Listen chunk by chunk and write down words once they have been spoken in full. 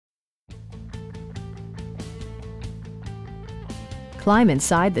Climb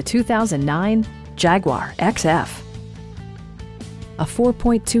inside the 2009 Jaguar XF. A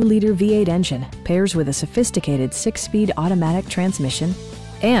 4.2-liter V8 engine pairs with a sophisticated 6-speed automatic transmission,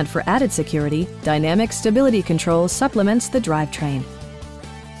 and for added security, dynamic stability control supplements the drivetrain.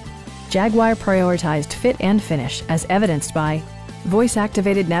 Jaguar prioritized fit and finish as evidenced by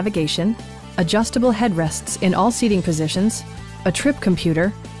voice-activated navigation, adjustable headrests in all seating positions, a trip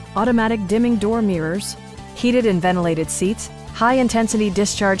computer, automatic dimming door mirrors, heated and ventilated seats, high-intensity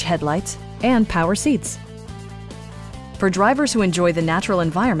discharge headlights, and power seats. For drivers who enjoy the natural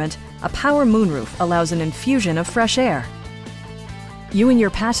environment, a power moonroof allows an infusion of fresh air. You and your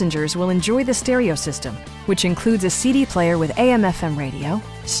passengers will enjoy the stereo system, which includes a CD player with AM/FM radio,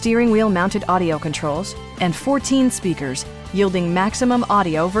 steering wheel mounted audio controls, and 14 speakers, yielding maximum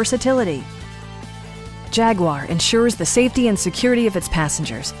audio versatility. Jaguar ensures the safety and security of its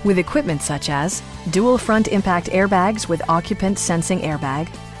passengers with equipment such as dual front impact airbags with occupant sensing airbag,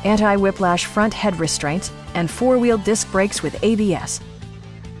 anti-whiplash front head restraints, and 4-wheel disc brakes with ABS.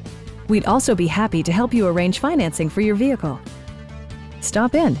 We'd also be happy to help you arrange financing for your vehicle.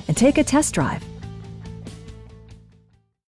 Stop in and take a test drive.